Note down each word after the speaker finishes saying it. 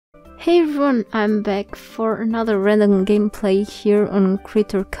Hey everyone, I'm back for another random gameplay here on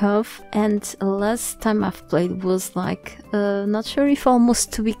COVE, and last time I've played was like, not sure if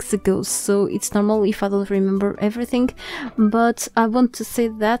almost 2 weeks ago, so it's normal if I don't remember everything, but I want to say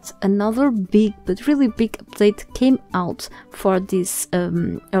that another big, but really big update came out for this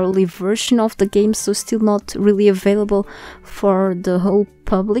early version of the game, so still not really available for the whole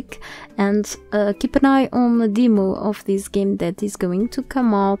public, and keep an eye on the demo of this game that is going to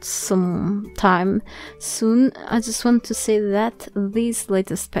come out sometime soon. I just want to say that this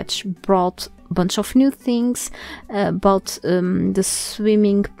latest patch brought a bunch of new things about the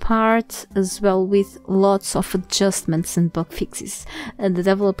swimming part, as well with lots of adjustments and bug fixes. The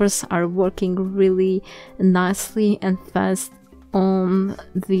developers are working really nicely and fast on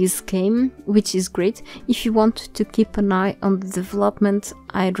this game, which is great. If you want to keep an eye on the development,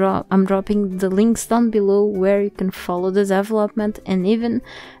 I'm dropping the links down below where you can follow the development and even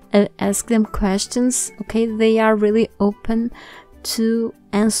ask them questions. Okay, they are really open to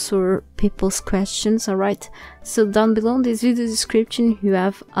answer people's questions. Alright, so down below in this video description you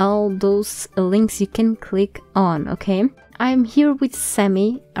have all those links you can click on. Okay, I'm here with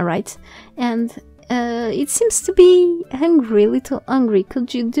Sammy, alright, and it seems to be hungry, little hungry.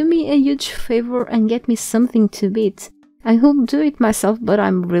 Could you do me a huge favor and get me something to eat? I will do it myself, but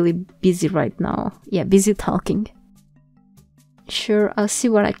I'm really busy right now. Yeah, busy talking. Sure, I'll see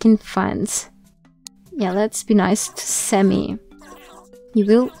what I can find. Yeah, let's be nice to Sammy. You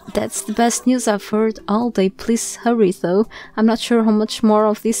will? That's the best news I've heard all day. Please hurry though. I'm not sure how much more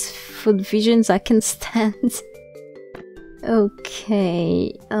of these food visions I can stand.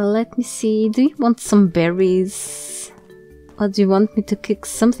 Okay, let me see. Do you want some berries? Or do you want me to cook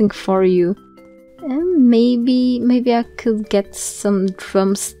something for you? Maybe I could get some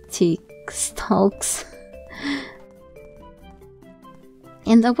drumstick stalks.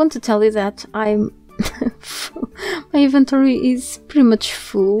 And I want to tell you that I'm my inventory is pretty much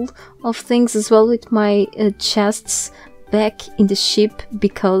full of things, as well with my chests back in the ship,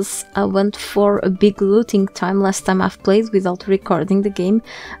 because I went for a big looting time last time I've played without recording the game.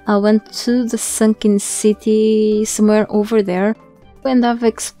 I went to the sunken city somewhere over there, and I've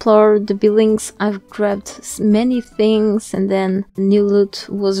explored the buildings. I've grabbed many things, and then new loot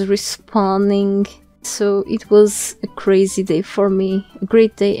was respawning, so it was a crazy day for me, a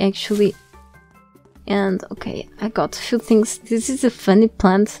great day actually. And okay, I got a few things. This is a funny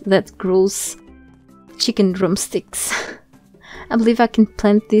plant that grows chicken drumsticks. I believe I can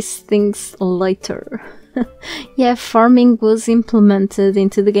plant these things later. Yeah, farming was implemented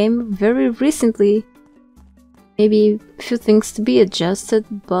into the game very recently. Maybe a few things to be adjusted,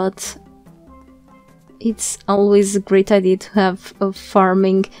 but it's always a great idea to have a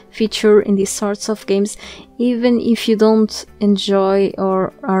farming feature in these sorts of games. Even if you don't enjoy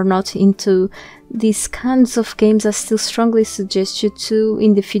or are not into these kinds of games, I still strongly suggest you to,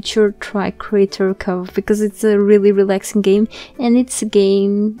 in the future, try Creator COVE, because it's a really relaxing game, and it's a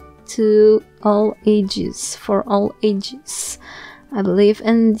game to all ages, for all ages, I believe.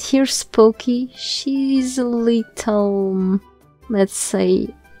 And here's Pokey. She's a little, let's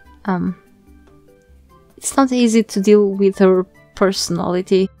say, it's not easy to deal with her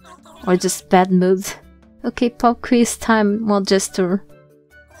personality or just bad mood. Okay, pop quiz time, well, Jester.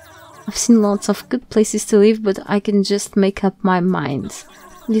 I've seen lots of good places to live, but I can just make up my mind.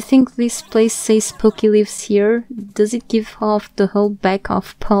 Do you think this place says Pokey lives here? Does it give off the whole back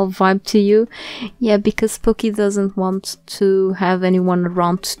of Paul vibe to you? Yeah, because Pokey doesn't want to have anyone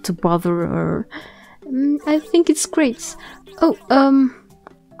around to bother her. I think it's great. Oh,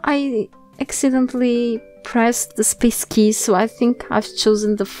 I accidentally pressed the space key, so I think I've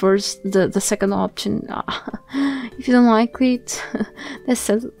chosen the second option. If you don't like it,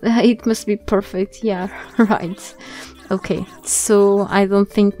 it must be perfect. Yeah, right. Okay, so I don't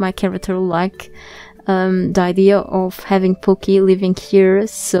think my character will like the idea of having Pokey living here,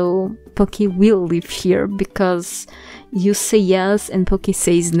 so Pokey will live here because you say yes and Pokey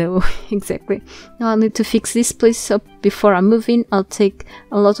says no. Exactly. Now I need to fix this place up before I move in. I'll take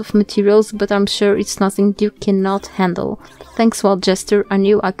a lot of materials, but I'm sure it's nothing you cannot handle. Thanks, Wild Jester. I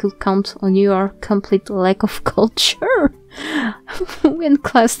knew I could count on your complete lack of culture when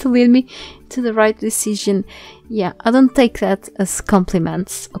class to lead me to the right decision. Yeah, I don't take that as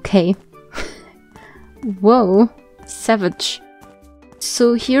compliments, okay? Whoa, savage.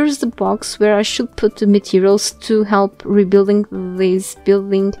 So here's the box where I should put the materials to help rebuilding this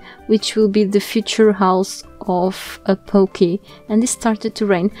building, which will be the future house of a Pokey. And it started to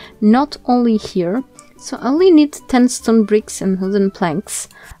rain, not only here, so I only need 10 stone bricks and wooden planks.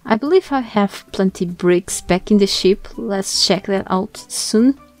 I believe I have plenty bricks back in the ship. Let's check that out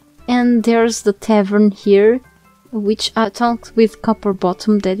soon. And there's the tavern here, which I talked with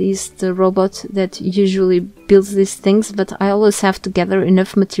Copperbottom, that is the robot that usually builds these things, but I always have to gather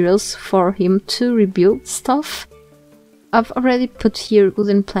enough materials for him to rebuild stuff. I've already put here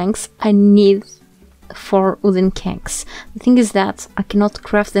wooden planks. I need 4 wooden kegs. The thing is that I cannot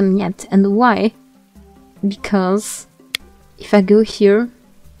craft them yet. And why? Because if I go here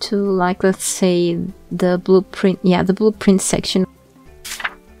to, like, let's say the blueprint, yeah, the blueprint section,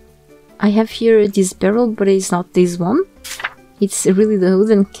 I have here this barrel, but it's not this one. It's really the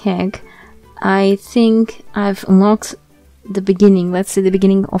wooden keg. I think I've unlocked the beginning, let's say the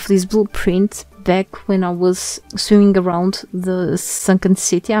beginning of this blueprint back when I was swimming around the sunken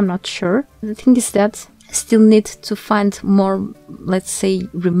city. I'm not sure. The thing is that I still need to find more, let's say,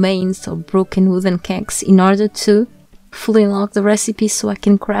 remains or broken wooden kegs in order to fully unlock the recipe, so I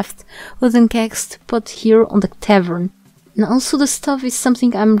can craft wooden kegs to put here on the tavern. And also the stuff is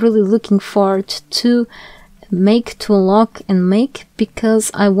something I'm really looking forward to make, to unlock and make,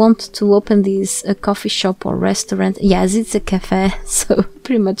 because I want to open this coffee shop or restaurant. Yes, it's a cafe, so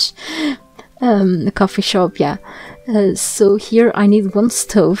pretty much a coffee shop, yeah. So here I need 1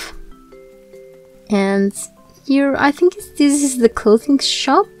 stove. And here I think this is the clothing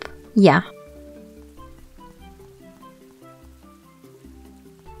shop, yeah.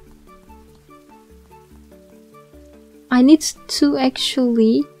 I need to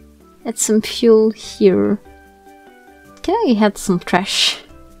actually add some fuel here. Can I add some trash?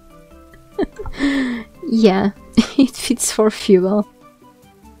 Yeah, it fits for fuel.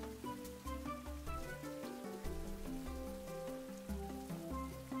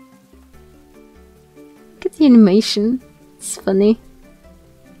 Look at the animation, it's funny.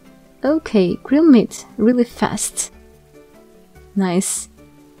 Okay, grill meat, really fast. Nice.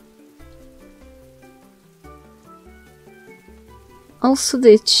 Also,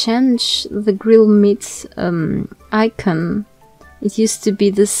 they changed the grill meat icon. It used to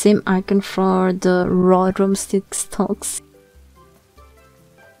be the same icon for the raw drumstick stalks.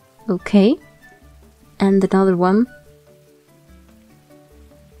 Okay. And another one.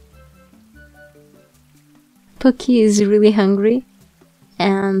 Pookie is really hungry.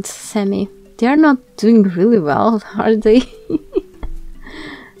 And Sammy. They are not doing really well, are they?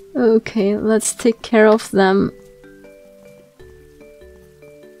 Okay, let's take care of them.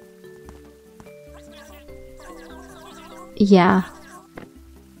 Yeah.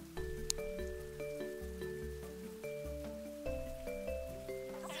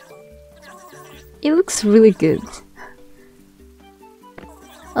 It looks really good.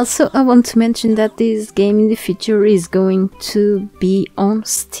 Also, I want to mention that this game in the future is going to be on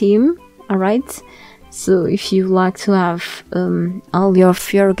Steam, alright? So if you like to have all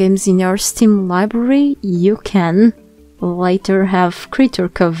your games in your Steam library, you can later have Critter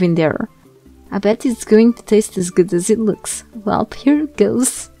Cove in there. I bet it's going to taste as good as it looks. Well, here it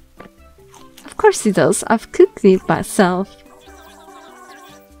goes. Of course it does, I've cooked it myself.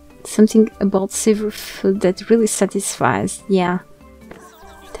 Something about savory food that really satisfies, yeah.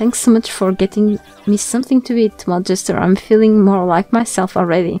 Thanks so much for getting me something to eat, Jester. I'm feeling more like myself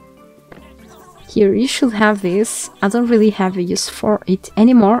already. Here, you should have this. I don't really have a use for it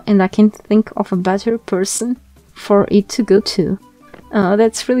anymore, and I can't think of a better person for it to go to. Oh,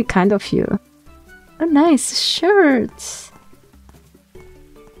 that's really kind of you. A nice shirt!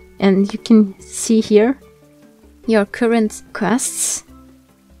 And you can see here your current quests.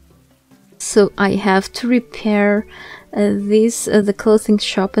 So I have to repair the clothing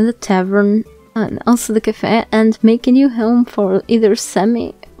shop and the tavern, and also the cafe, and make a new home for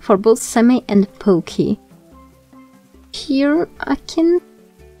both Sammy and Pokey. Here I can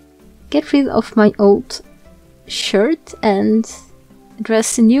get rid of my old shirt and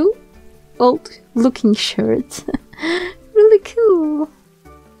dress a new old looking shirt. Really cool.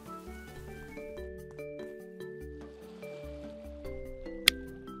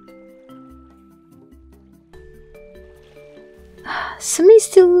 Sammy's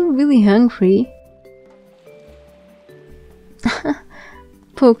still really hungry.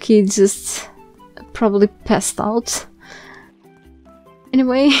 Pokey just probably passed out.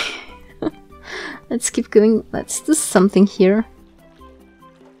 Anyway, let's keep going. Let's do something here.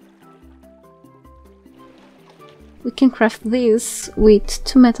 We can craft this with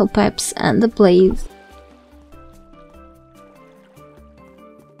 2 metal pipes and a blade.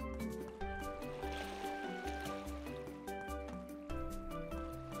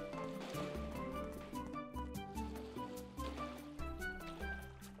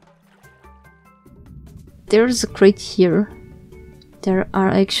 There's a crate here. There are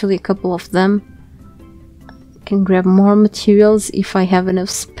actually a couple of them. can grab more materials if I have enough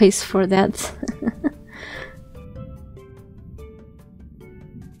space for that.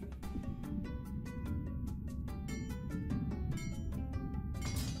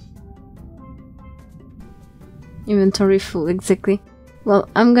 Inventory full, exactly. Well,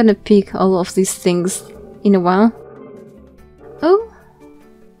 I'm gonna pick all of these things in a while. Oh,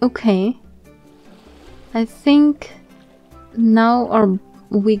 okay. I think now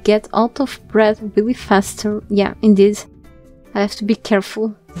we get out of breath really faster. Yeah, indeed. I have to be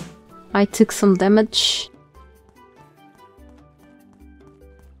careful. I took some damage.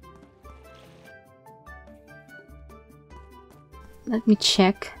 Let me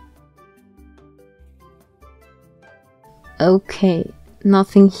check. Okay,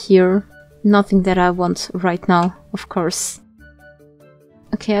 nothing here. Nothing that I want right now, of course.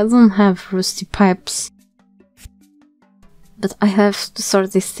 Okay, I don't have rusty pipes. But I have to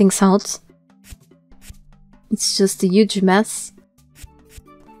sort these things out. It's just a huge mess.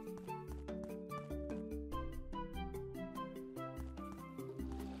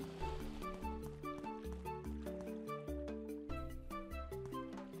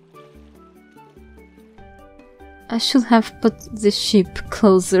 I should have put the ship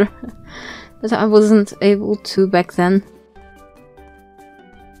closer, but I wasn't able to back then.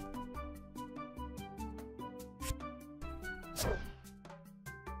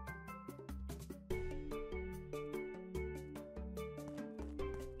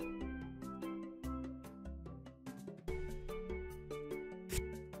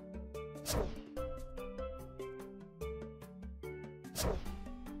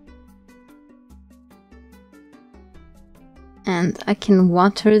 And I can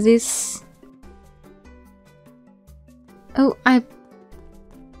water this. Oh, it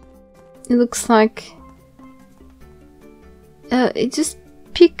looks like it just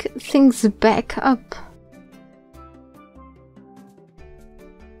pick things back up.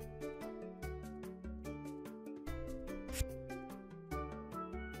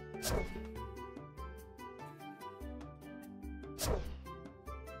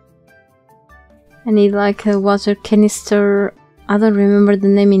 I need like a water canister. I don't remember the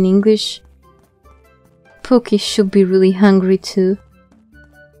name in English. Pokey should be really hungry too.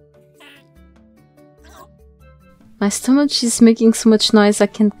 My stomach is making so much noise I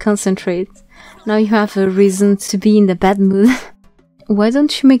can't concentrate. Now you have a reason to be in a bad mood. Why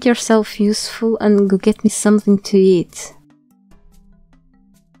don't you make yourself useful and go get me something to eat?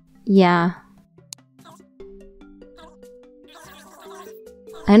 Yeah.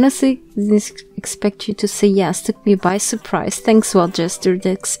 I honestly didn't expect you to say yes, took me by surprise. Thanks, Jester,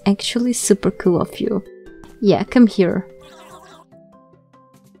 that's actually super cool of you. Yeah, come here.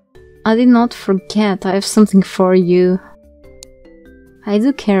 I did not forget, I have something for you. I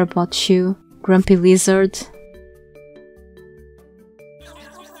do care about you, grumpy lizard.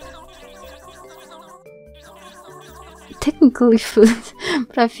 Technically food,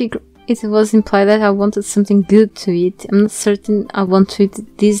 but I figured it was implied that I wanted something good to eat. I'm not certain I want to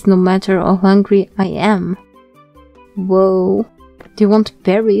eat this no matter how hungry I am. Whoa. Do you want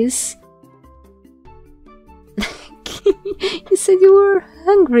berries? You said you were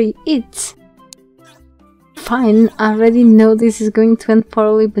hungry. Eat. Fine, I already know this is going to end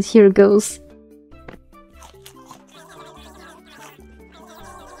poorly, but here goes.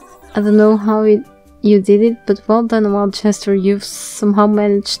 I don't know how you did it, but well done, Jester. You've somehow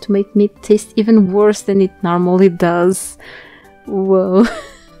managed to make meat taste even worse than it normally does. Whoa.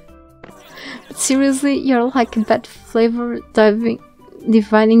 But seriously, you're like a bad flavor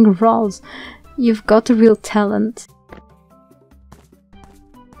divining raws. You've got a real talent.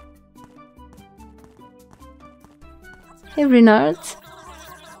 Hey Renard.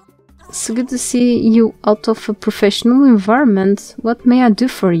 So good to see you out of a professional environment. What may I do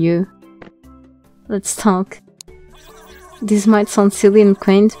for you? Let's talk. This might sound silly and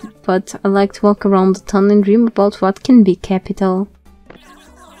quaint, but I like to walk around the town and dream about what can be capital.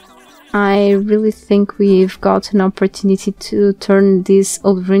 I really think we've got an opportunity to turn this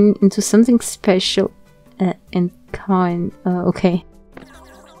old ruin into something special and kind. Okay.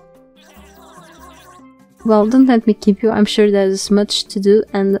 Well, don't let me keep you. I'm sure there's much to do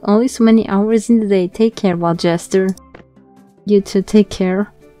and only so many hours in the day. Take care, Jester. You too, take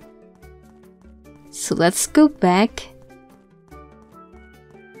care. So let's go back.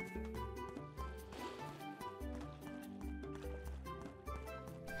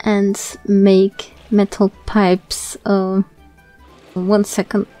 And make metal pipes. 1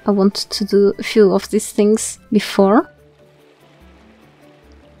 second, I want to do a few of these things before.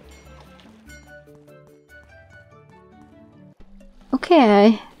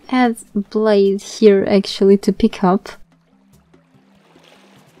 Okay, I add blade here actually to pick up.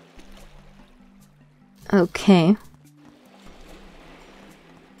 Okay.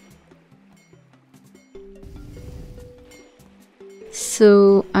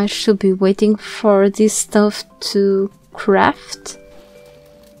 So I should be waiting for this stuff to craft.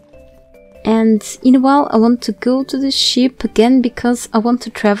 And in a while I want to go to the ship again because I want to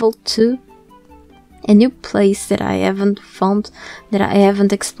travel to a new place that I haven't found, that I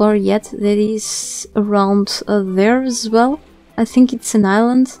haven't explored yet, that is around there as well. I think it's an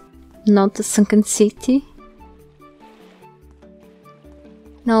island, not a sunken city.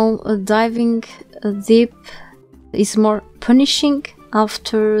 Now diving deep is more punishing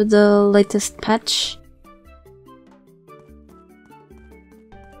after the latest patch.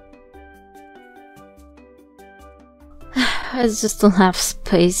 I just don't have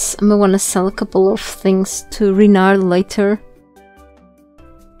space. I may want to sell a couple of things to Renard later.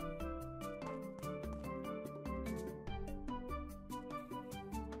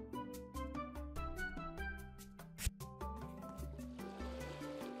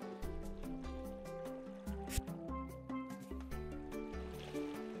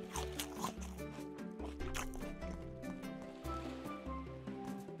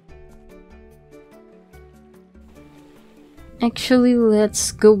 Actually,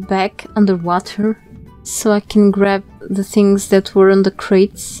 let's go back underwater so I can grab the things that were on the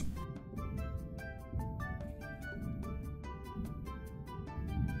crates.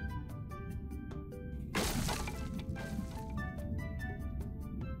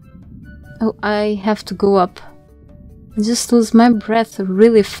 Oh, I have to go up. I just lose my breath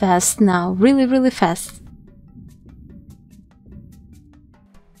really fast now. Really fast.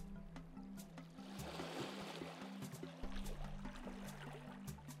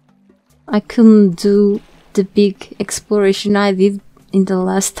 I couldn't do the big exploration I did in the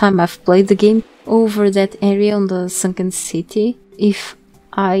last time I've played the game over that area on the sunken city if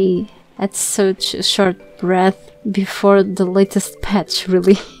I had such a short breath before the latest patch,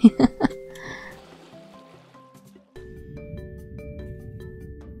 really.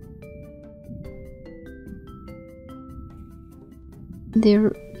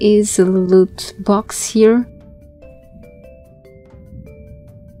 There is a loot box here.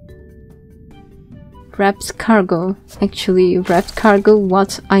 Wrapped cargo. Actually, wrapped cargo,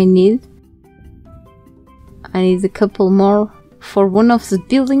 what I need. I need a couple more for one of the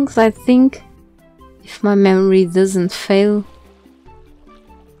buildings, I think, if my memory doesn't fail.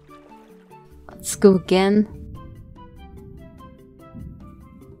 Let's go again.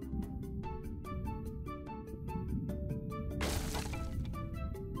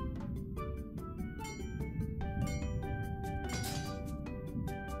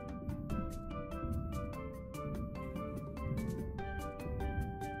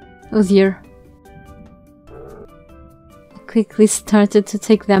 Oh dear. I quickly started to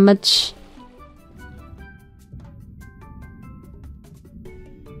take damage.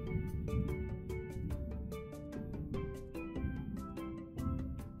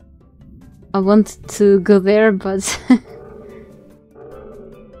 I wanted to go there, but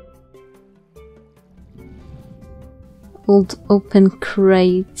old open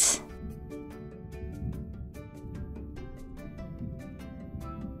crate.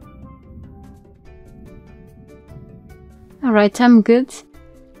 Alright, I'm good.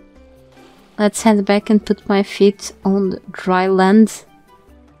 Let's head back and put my feet on dry land.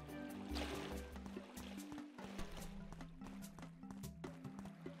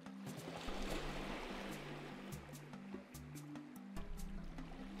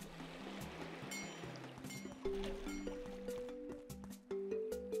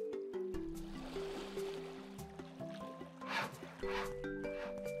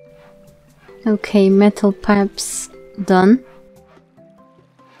 Okay, metal pipes done.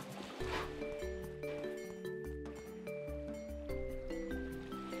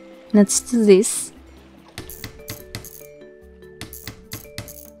 Let's do this.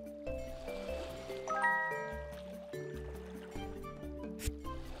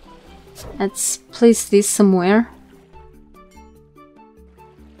 Let's place this somewhere.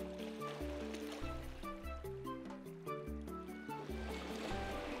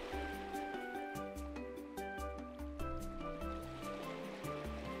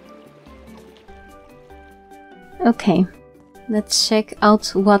 Okay, let's check out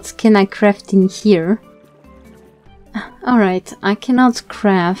what can I craft in here. Alright, I cannot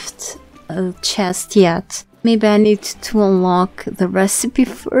craft a chest yet. Maybe I need to unlock the recipe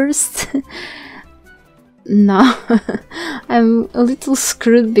first. No, I'm a little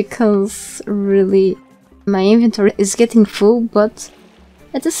screwed because really my inventory is getting full, but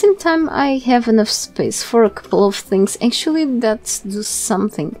At the same time, I have enough space for a couple of things. Actually, let's do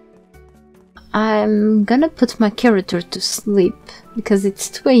something. I'm gonna put my character to sleep because it's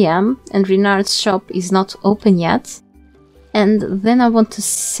 2 AM and Renard's shop is not open yet. And then I want to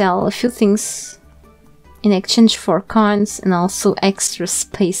sell a few things in exchange for coins and also extra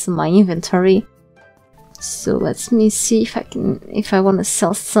space in my inventory. So let me see if I want to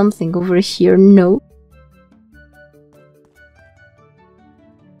sell something over here. No.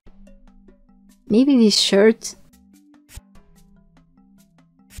 Maybe this shirt.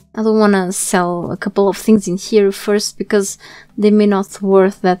 I don't want to sell a couple of things in here. First, because they may not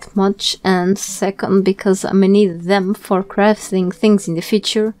worth that much, and second, because I may need them for crafting things in the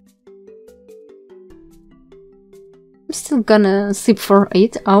future. I'm still gonna sleep for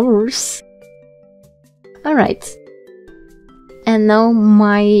 8 hours. Alright. And now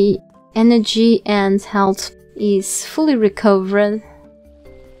my energy and health is fully recovered.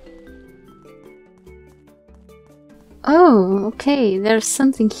 Oh, okay, there's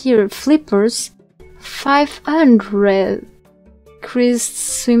something here. Flippers. 500. Increased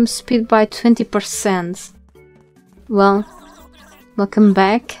swim speed by 20%. Well, welcome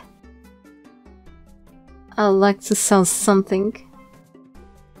back. I'd like to sell something.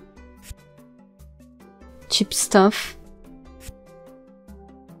 Cheap stuff.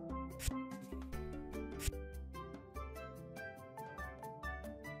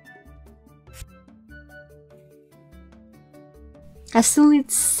 I still need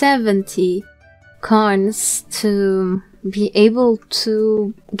 70 coins to be able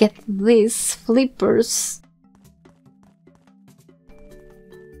to get these flippers.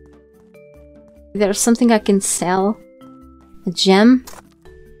 There's something I can sell. A gem.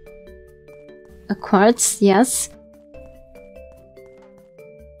 A quartz, yes.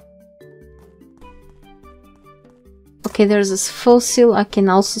 Okay, there's a fossil. I can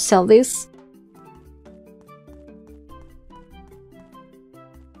also sell this.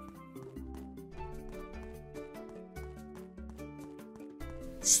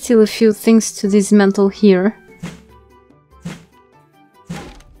 Still a few things to dismantle here.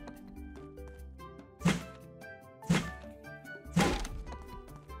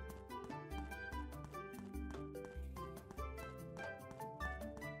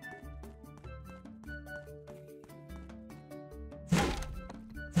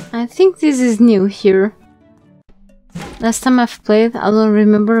 I think this is new here. Last time I've played, I don't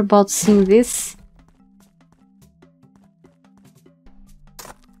remember about seeing this.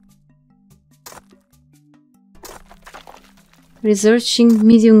 Researching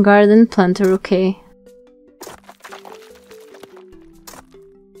medium garden planter, okay.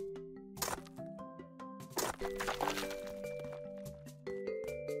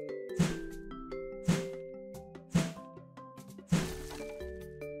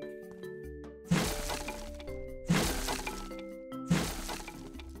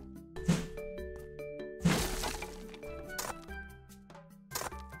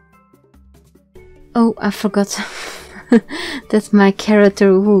 Oh, I forgot that my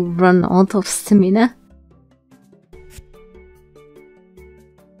character will run out of stamina.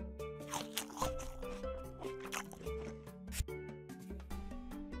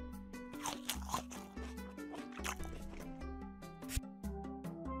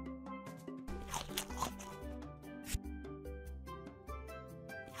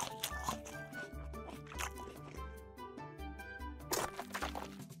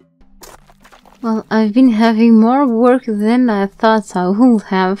 Well, I've been having more work than I thought I would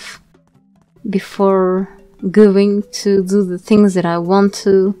have before going to do the things that I want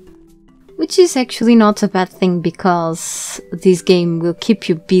to, which is actually not a bad thing because this game will keep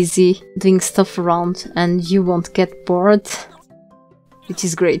you busy doing stuff around and you won't get bored, which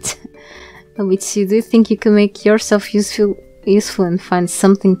is great. Which you do think you can make yourself useful and find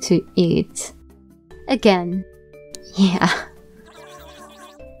something to eat. Again, yeah.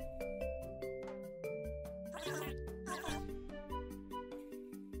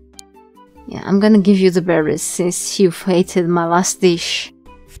 Yeah, I'm gonna give you the berries since you've hated my last dish.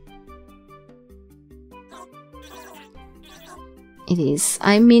 It is.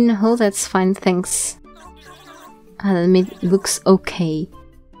 I mean, oh, that's fine, thanks. I'll admit, it looks okay.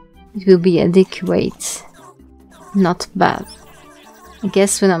 It will be adequate. Not bad. I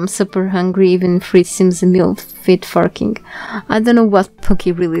guess when I'm super hungry, even fruit seems a meal fit for king. I don't know what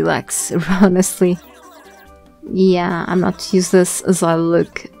Pookie really likes, honestly. Yeah, I'm not useless as I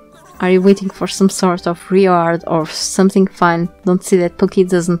look. Are you waiting for some sort of reward or something fine? Don't see that Pookie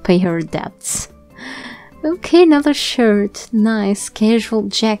doesn't pay her debts. Okay, another shirt. Nice. Casual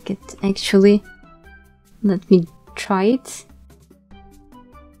jacket, actually. Let me try it.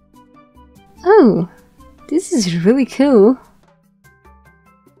 Oh, this is really cool.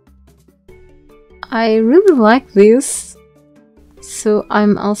 I really like this. So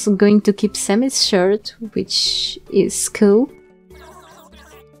I'm also going to keep Sammy's shirt, which is cool.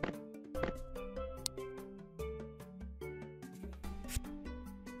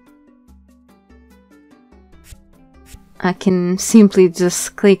 I can simply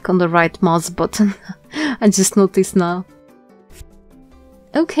just click on the right mouse button. I just noticed now.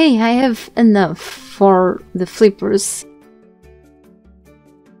 Okay, I have enough for the flippers.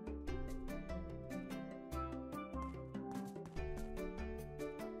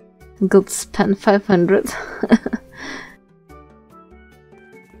 Gold spend 500.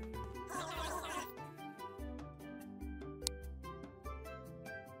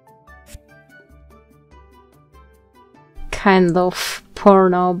 Kind of poor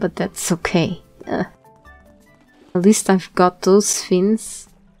now, but that's okay. At least I've got those fins.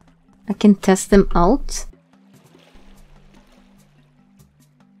 I can test them out.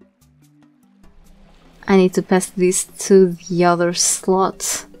 I need to pass this to the other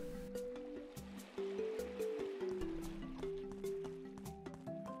slot.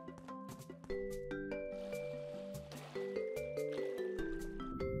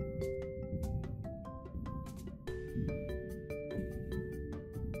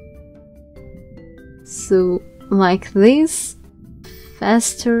 So, like this,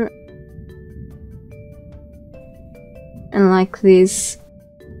 faster, and like this.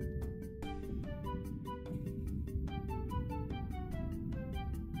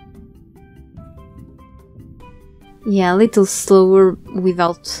 Yeah, a little slower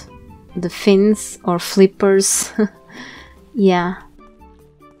without the fins or flippers. Yeah,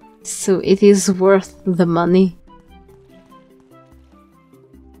 so it is worth the money.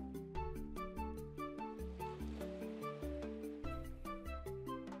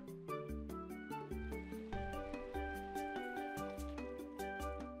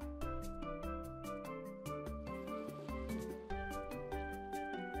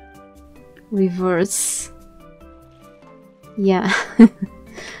 Reverse. Yeah,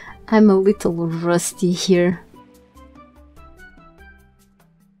 I'm a little rusty here.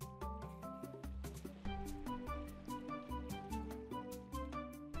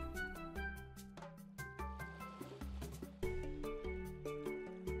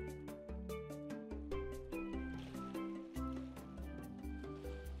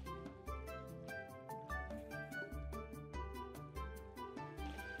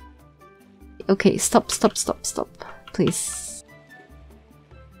 Okay, stop, please.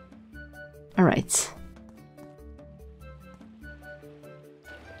 Alright.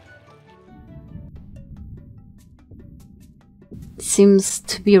 Seems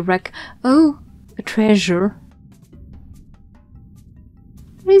to be a wreck. Oh, a treasure.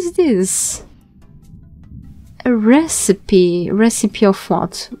 What is this? A recipe. Recipe of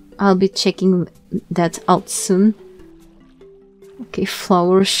what? I'll be checking that out soon. Okay,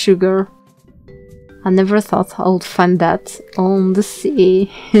 flour, sugar. I never thought I would find that on the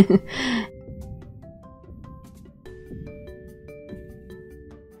sea.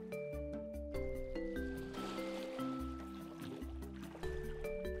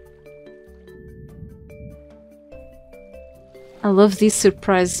 I love these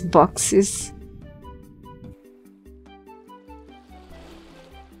surprise boxes.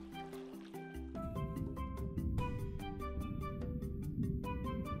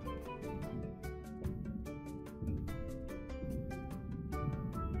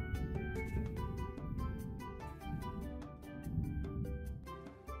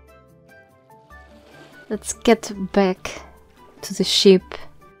 Let's get back to the ship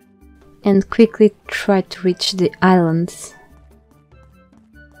and quickly try to reach the island.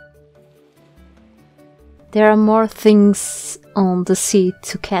 There are more things on the sea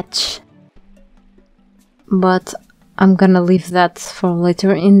to catch, but I'm gonna leave that for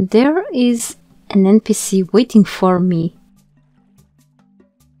later. And there is an NPC waiting for me.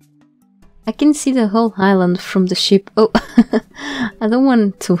 I can see the whole island from the ship. Oh, I don't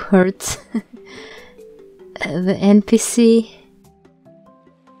want to hurt the NPC.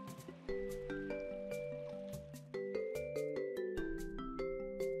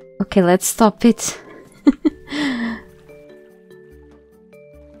 Okay, let's stop it.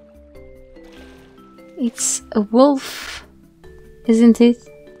 It's a wolf, isn't it?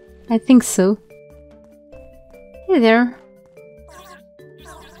 I think so. Hey there.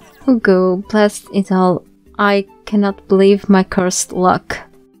 Hugo, blast it all. I cannot believe my cursed luck.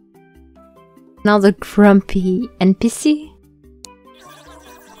 Another grumpy NPC?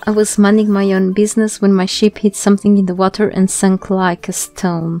 I was minding my own business when my ship hit something in the water and sunk like a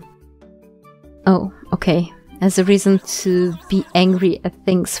stone. Oh, okay. As a reason to be angry at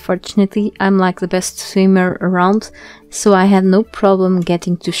things, fortunately, I'm like the best swimmer around, so I had no problem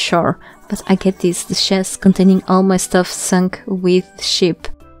getting to shore. But I get this, the chest containing all my stuff sunk with ship.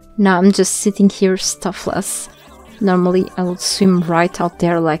 Now I'm just sitting here stuffless. Normally I would swim right out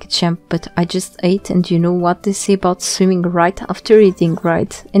there like a champ, but I just ate, and you know what they say about swimming right after eating,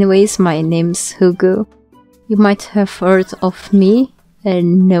 right? Anyways, my name's Hugo. You might have heard of me.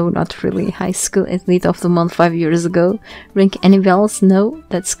 No, not really. High school athlete of the month 5 years ago. Ring any bells? No?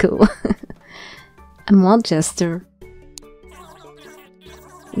 That's cool. I'm Wild Jester.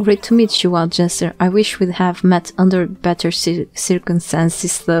 Great to meet you, Wild Jester. I wish we'd have met under better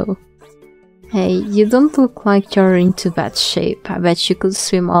circumstances though. Hey, you don't look like you're in too bad shape. I bet you could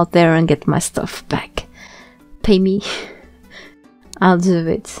swim out there and get my stuff back. Pay me. I'll do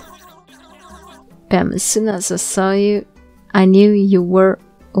it. Bam, as soon as I saw you, I knew you were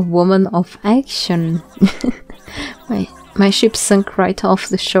a woman of action. My ship sunk right off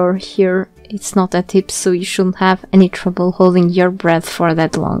the shore here. It's not that deep, so you shouldn't have any trouble holding your breath for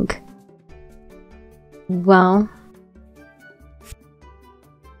that long. Well,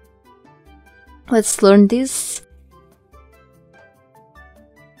 let's learn this.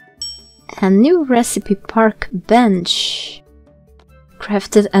 A new recipe park bench.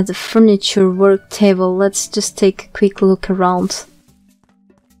 Crafted at the furniture work table. Let's just take a quick look around.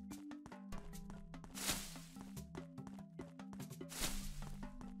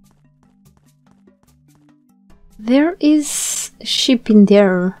 There is a ship in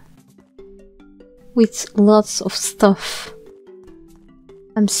there with lots of stuff.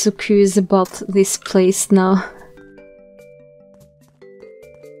 I'm so curious about this place now.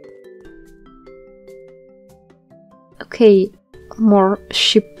 Okay. More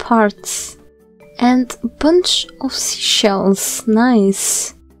ship parts and a bunch of seashells.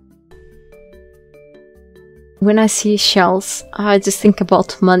 Nice. When I see shells, I just think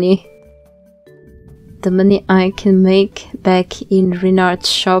about money. The money I can make back in Renard's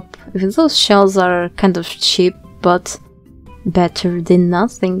shop. Even those shells are kind of cheap, but better than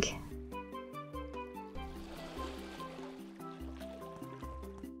nothing.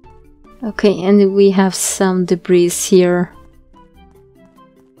 Okay, and we have some debris here.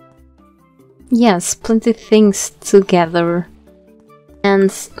 Yes, plenty of things to gather.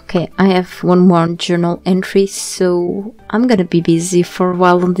 And okay, I have one more journal entry, so I'm gonna be busy for a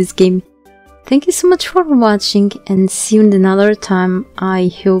while on this game. Thank you so much for watching, and see you in another time.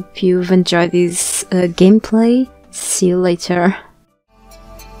 I hope you've enjoyed this gameplay. See you later.